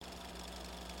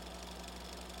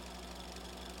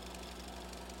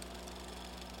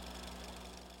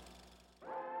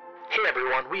Hey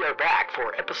everyone, we are back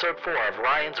for episode 4 of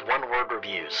Ryan's One Word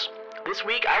Reviews. This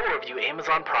week I will review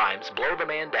Amazon Prime's Blow the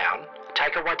Man Down,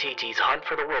 Taika Waititi's Hunt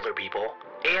for the Wilder People,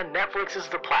 and Netflix's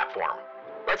The Platform.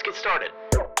 Let's get started.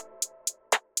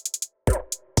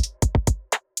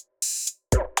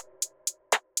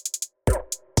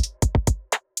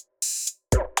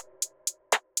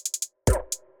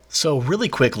 So really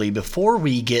quickly, before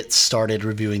we get started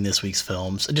reviewing this week's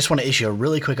films, I just want to issue a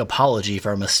really quick apology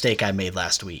for a mistake I made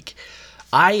last week.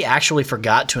 I actually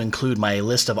forgot to include my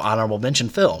list of honorable mention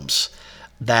films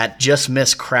that just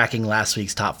missed cracking last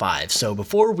week's top 5. So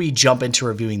before we jump into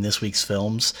reviewing this week's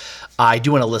films, I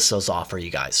do want to list those off for you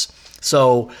guys.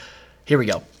 So here we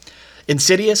go.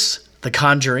 Insidious, The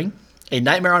Conjuring, A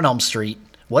Nightmare on Elm Street,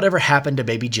 Whatever Happened to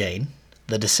Baby Jane,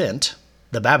 The Descent,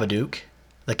 The Babadook,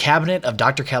 The Cabinet of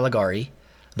Dr. Caligari,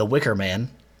 The Wicker Man,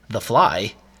 The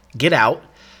Fly, Get Out,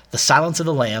 The Silence of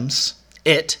the Lambs,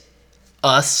 It,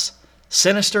 Us,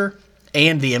 Sinister,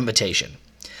 and The Invitation.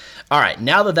 Alright,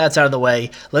 now that that's out of the way,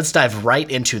 let's dive right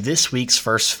into this week's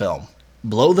first film,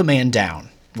 Blow the Man Down.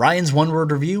 Ryan's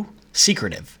one-word review,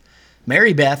 secretive.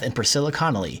 Mary Beth and Priscilla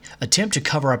Connolly attempt to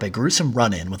cover up a gruesome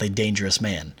run-in with a dangerous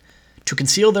man. To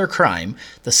conceal their crime,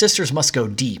 the sisters must go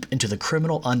deep into the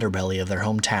criminal underbelly of their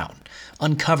hometown,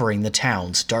 uncovering the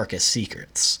town's darkest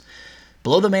secrets.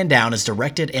 Blow the Man Down is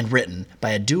directed and written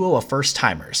by a duo of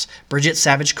first-timers, Bridget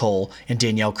Savage Cole and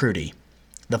Danielle Crudy.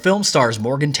 The film stars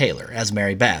Morgan Taylor as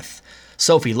Mary Beth,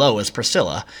 Sophie Lowe as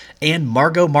Priscilla, and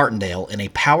Margot Martindale in a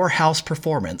powerhouse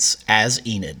performance as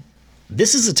Enid.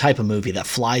 This is a type of movie that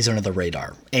flies under the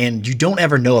radar, and you don't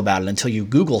ever know about it until you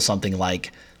Google something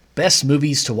like Best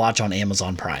Movies to Watch on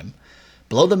Amazon Prime.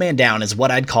 Blow the Man Down is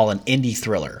what I'd call an indie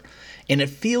thriller, and it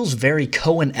feels very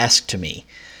Coen-esque to me.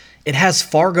 It has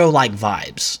Fargo-like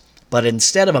vibes, but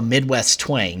instead of a Midwest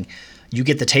twang, you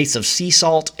get the taste of sea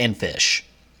salt and fish.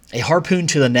 A harpoon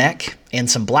to the neck and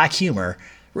some black humor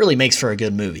really makes for a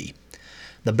good movie.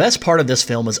 The best part of this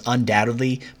film is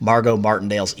undoubtedly Margot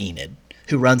Martindale's Enid,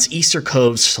 who runs Easter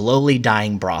Cove's slowly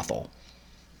dying brothel.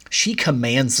 She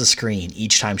commands the screen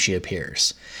each time she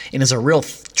appears, and is a real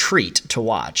treat to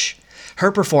watch.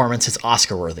 Her performance is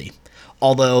Oscar-worthy,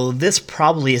 although this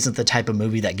probably isn't the type of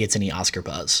movie that gets any Oscar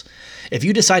buzz. If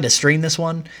you decide to stream this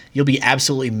one, you'll be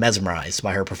absolutely mesmerized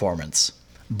by her performance.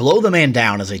 Blow the Man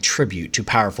Down is a tribute to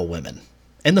powerful women.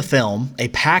 In the film, a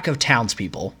pack of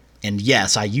townspeople, and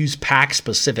yes, I use pack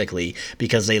specifically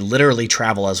because they literally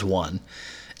travel as one,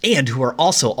 and who are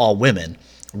also all women,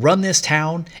 run this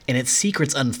town, and its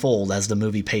secrets unfold as the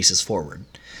movie paces forward.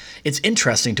 It's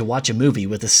interesting to watch a movie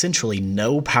with essentially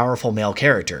no powerful male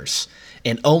characters,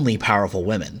 and only powerful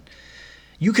women.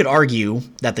 You could argue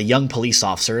that the young police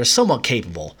officer is somewhat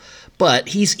capable, but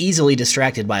he's easily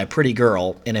distracted by a pretty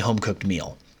girl in a home-cooked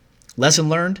meal. Lesson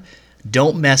learned?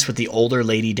 Don't mess with the older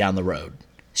lady down the road.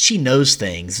 She knows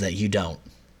things that you don't.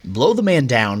 Blow the Man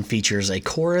Down features a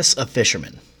chorus of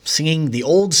fishermen, singing the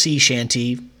old sea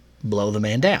shanty, Blow the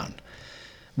Man Down.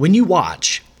 When you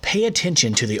watch, pay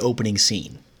attention to the opening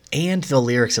scene and the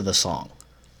lyrics of the song.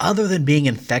 Other than being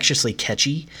infectiously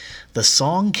catchy, the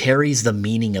song carries the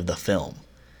meaning of the film,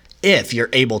 if you're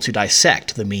able to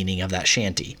dissect the meaning of that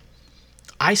shanty.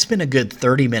 I spent a good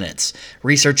 30 minutes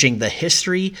researching the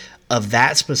history of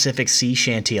that specific sea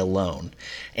shanty alone,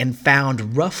 and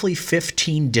found roughly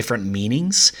 15 different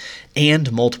meanings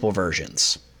and multiple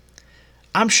versions.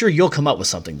 I'm sure you'll come up with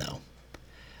something though.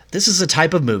 This is a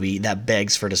type of movie that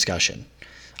begs for discussion.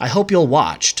 I hope you'll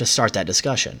watch to start that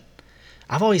discussion.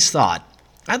 I've always thought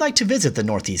I'd like to visit the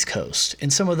Northeast Coast in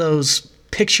some of those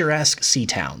picturesque sea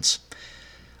towns.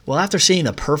 Well, after seeing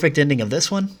the perfect ending of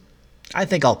this one, I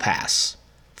think I'll pass.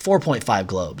 4.5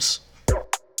 globes.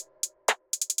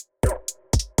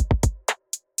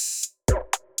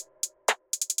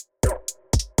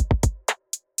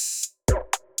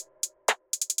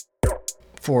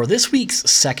 For this week's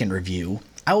second review,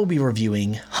 I will be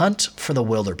reviewing Hunt for the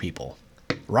Wilder People.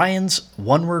 Ryan's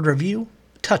one-word review,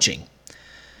 touching.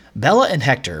 Bella and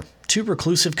Hector, two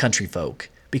reclusive country folk,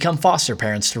 become foster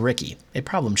parents to Ricky, a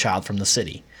problem child from the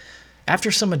city. After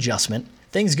some adjustment,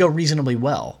 things go reasonably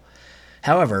well.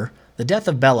 However, the death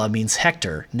of Bella means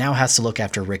Hector now has to look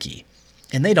after Ricky,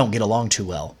 and they don't get along too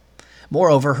well.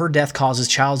 Moreover, her death causes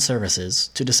Child Services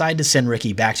to decide to send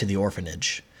Ricky back to the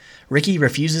orphanage. Ricky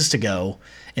refuses to go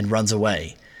and runs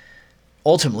away,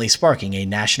 ultimately sparking a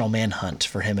national manhunt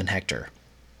for him and Hector.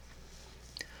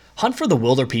 Hunt for the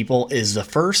Wilder People is the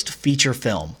first feature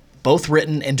film, both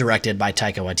written and directed by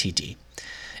Taika Waititi.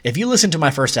 If you listened to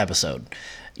my first episode,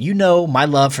 you know my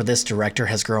love for this director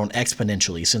has grown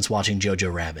exponentially since watching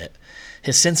Jojo Rabbit.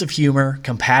 His sense of humor,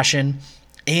 compassion,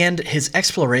 And his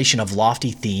exploration of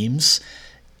lofty themes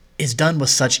is done with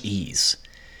such ease.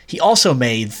 He also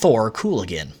made Thor cool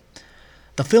again.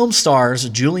 The film stars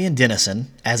Julian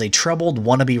Dennison as a troubled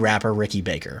wannabe rapper Ricky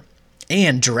Baker,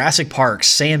 and Jurassic Park's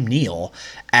Sam Neill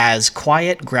as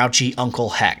quiet, grouchy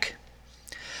Uncle Heck.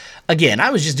 Again, I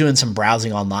was just doing some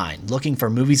browsing online, looking for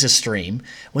movies to stream,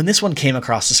 when this one came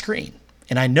across the screen,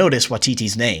 and I noticed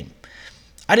Waititi's name.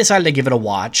 I decided to give it a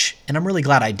watch, and I'm really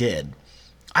glad I did.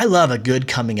 I love a good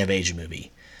coming-of-age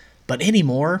movie, but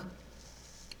anymore,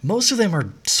 most of them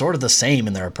are sort of the same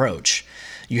in their approach.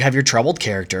 You have your troubled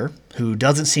character, who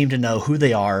doesn't seem to know who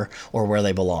they are or where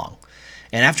they belong,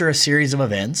 and after a series of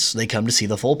events, they come to see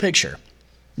the full picture.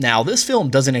 Now, this film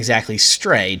doesn't exactly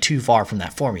stray too far from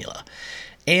that formula,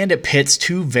 and it pits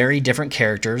two very different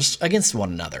characters against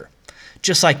one another,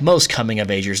 just like most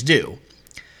coming-of-agers do.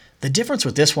 The difference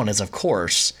with this one is, of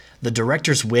course, the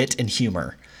director's wit and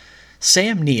humor.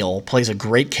 Sam Neill plays a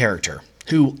great character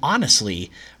who,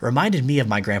 honestly, reminded me of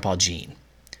my Grandpa Gene,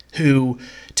 who,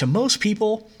 to most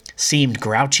people, seemed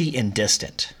grouchy and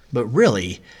distant, but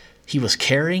really, he was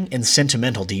caring and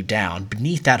sentimental deep down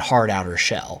beneath that hard outer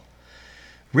shell.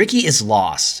 Ricky is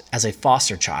lost as a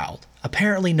foster child,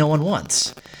 apparently no one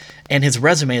wants, and his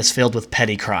resume is filled with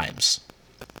petty crimes.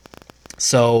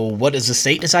 So, what does the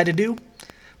state decide to do?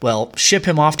 Well, ship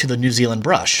him off to the New Zealand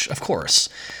brush, of course,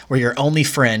 where your only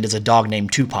friend is a dog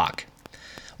named Tupac.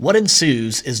 What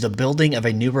ensues is the building of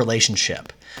a new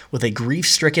relationship with a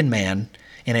grief-stricken man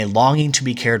and a longing to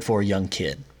be cared for young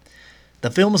kid. The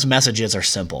film's messages are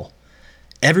simple.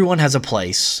 Everyone has a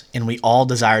place, and we all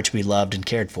desire to be loved and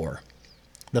cared for.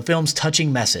 The film's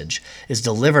touching message is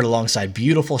delivered alongside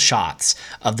beautiful shots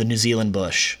of the New Zealand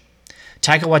bush.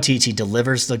 Taika Waititi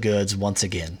delivers the goods once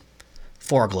again.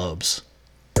 4 globes.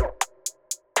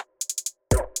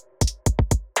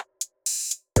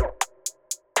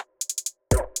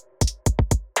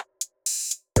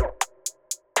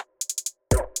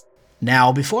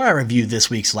 Now, before I review this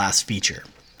week's last feature,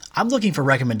 I'm looking for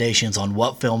recommendations on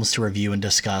what films to review and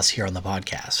discuss here on the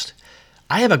podcast.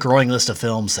 I have a growing list of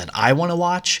films that I want to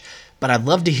watch, but I'd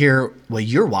love to hear what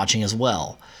you're watching as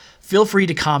well. Feel free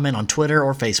to comment on Twitter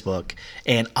or Facebook,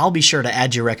 and I'll be sure to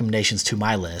add your recommendations to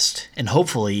my list, and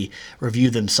hopefully review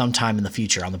them sometime in the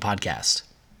future on the podcast.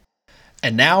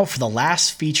 And now for the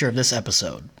last feature of this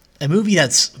episode, a movie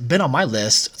that's been on my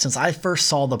list since I first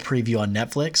saw the preview on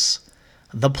Netflix,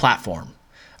 The Platform.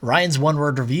 Ryan's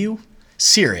one-word review: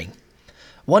 searing.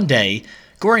 One day,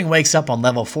 Goring wakes up on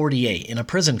level 48 in a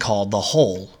prison called The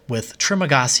Hole with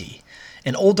Trimagasi,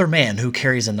 an older man who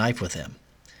carries a knife with him.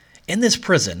 In this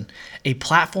prison, a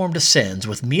platform descends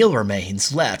with meal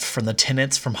remains left from the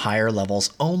tenants from higher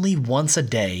levels only once a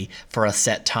day for a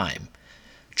set time.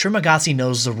 Trimagasi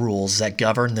knows the rules that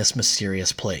govern this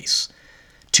mysterious place.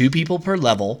 2 people per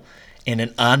level and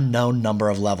an unknown number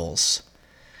of levels.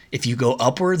 If you go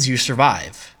upwards, you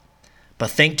survive. But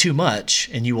think too much,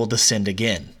 and you will descend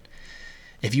again.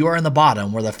 If you are in the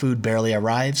bottom where the food barely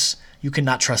arrives, you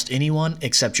cannot trust anyone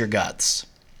except your guts.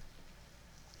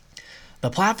 The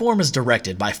Platform is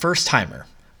directed by first-timer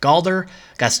Galder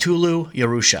Gaztulu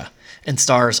Yarusha and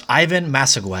stars Ivan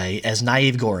Massagué as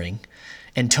Naive Goring,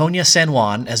 Antonia San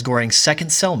Juan as Goring's second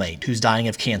cellmate who's dying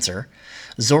of cancer,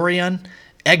 Zorian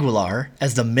Aguilar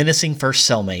as the menacing first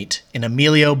cellmate, and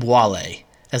Emilio Boale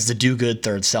as the do-good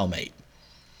third cellmate.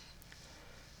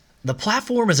 The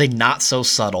Platform is a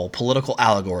not-so-subtle political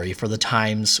allegory for the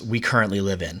times we currently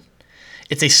live in.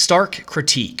 It's a stark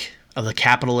critique of the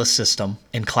capitalist system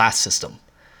and class system.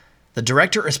 The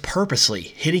director is purposely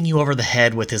hitting you over the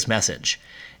head with his message,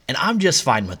 and I'm just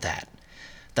fine with that.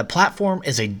 The Platform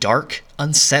is a dark,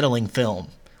 unsettling film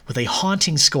with a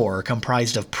haunting score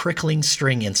comprised of prickling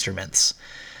string instruments.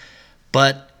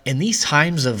 But in these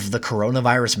times of the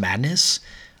coronavirus madness,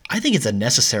 I think it's a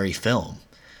necessary film.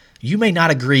 You may not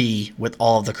agree with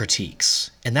all of the critiques,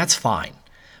 and that's fine,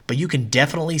 but you can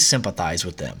definitely sympathize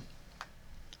with them.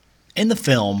 In the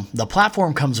film, The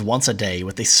Platform comes once a day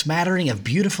with a smattering of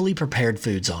beautifully prepared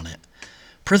foods on it.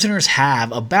 Prisoners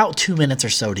have about 2 minutes or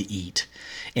so to eat,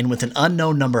 and with an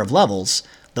unknown number of levels,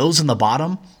 those in the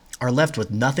bottom are left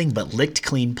with nothing but licked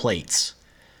clean plates.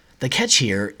 The catch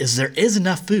here is there is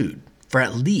enough food for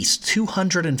at least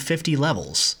 250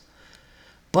 levels.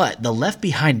 But the left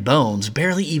behind bones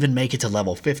barely even make it to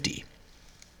level 50.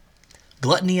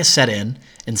 Gluttony is set in,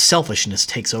 and selfishness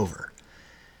takes over.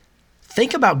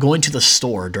 Think about going to the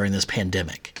store during this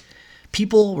pandemic.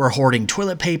 People were hoarding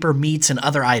toilet paper, meats, and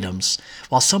other items,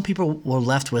 while some people were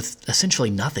left with essentially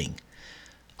nothing.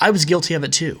 I was guilty of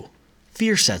it too.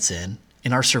 Fear sets in,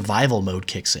 and our survival mode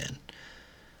kicks in.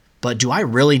 But do I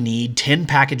really need 10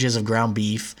 packages of ground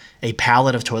beef, a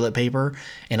pallet of toilet paper,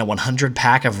 and a 100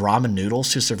 pack of ramen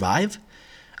noodles to survive?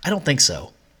 I don't think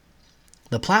so.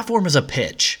 The platform is a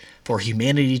pitch for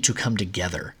humanity to come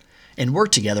together and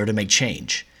work together to make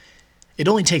change. It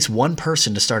only takes one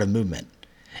person to start a movement,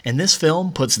 and this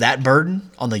film puts that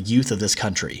burden on the youth of this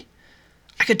country.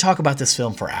 I could talk about this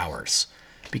film for hours,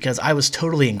 because I was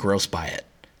totally engrossed by it.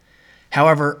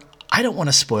 However, I don't want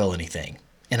to spoil anything,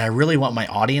 and I really want my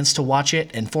audience to watch it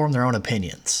and form their own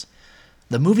opinions.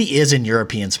 The movie is in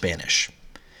European Spanish.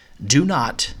 Do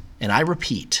not, and I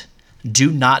repeat,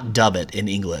 do not dub it in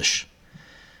English.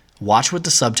 Watch with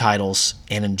the subtitles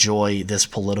and enjoy this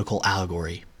political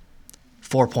allegory.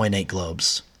 4.8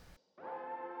 Globes.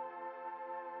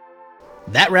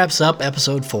 That wraps up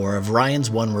episode 4 of Ryan's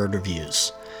One Word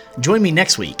Reviews. Join me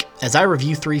next week as I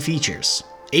review 3 features: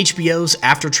 HBO's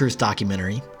After Truth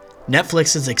documentary,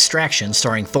 Netflix's Extraction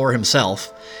starring Thor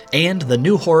himself, and the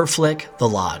new horror flick, The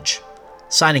Lodge.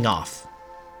 Signing off.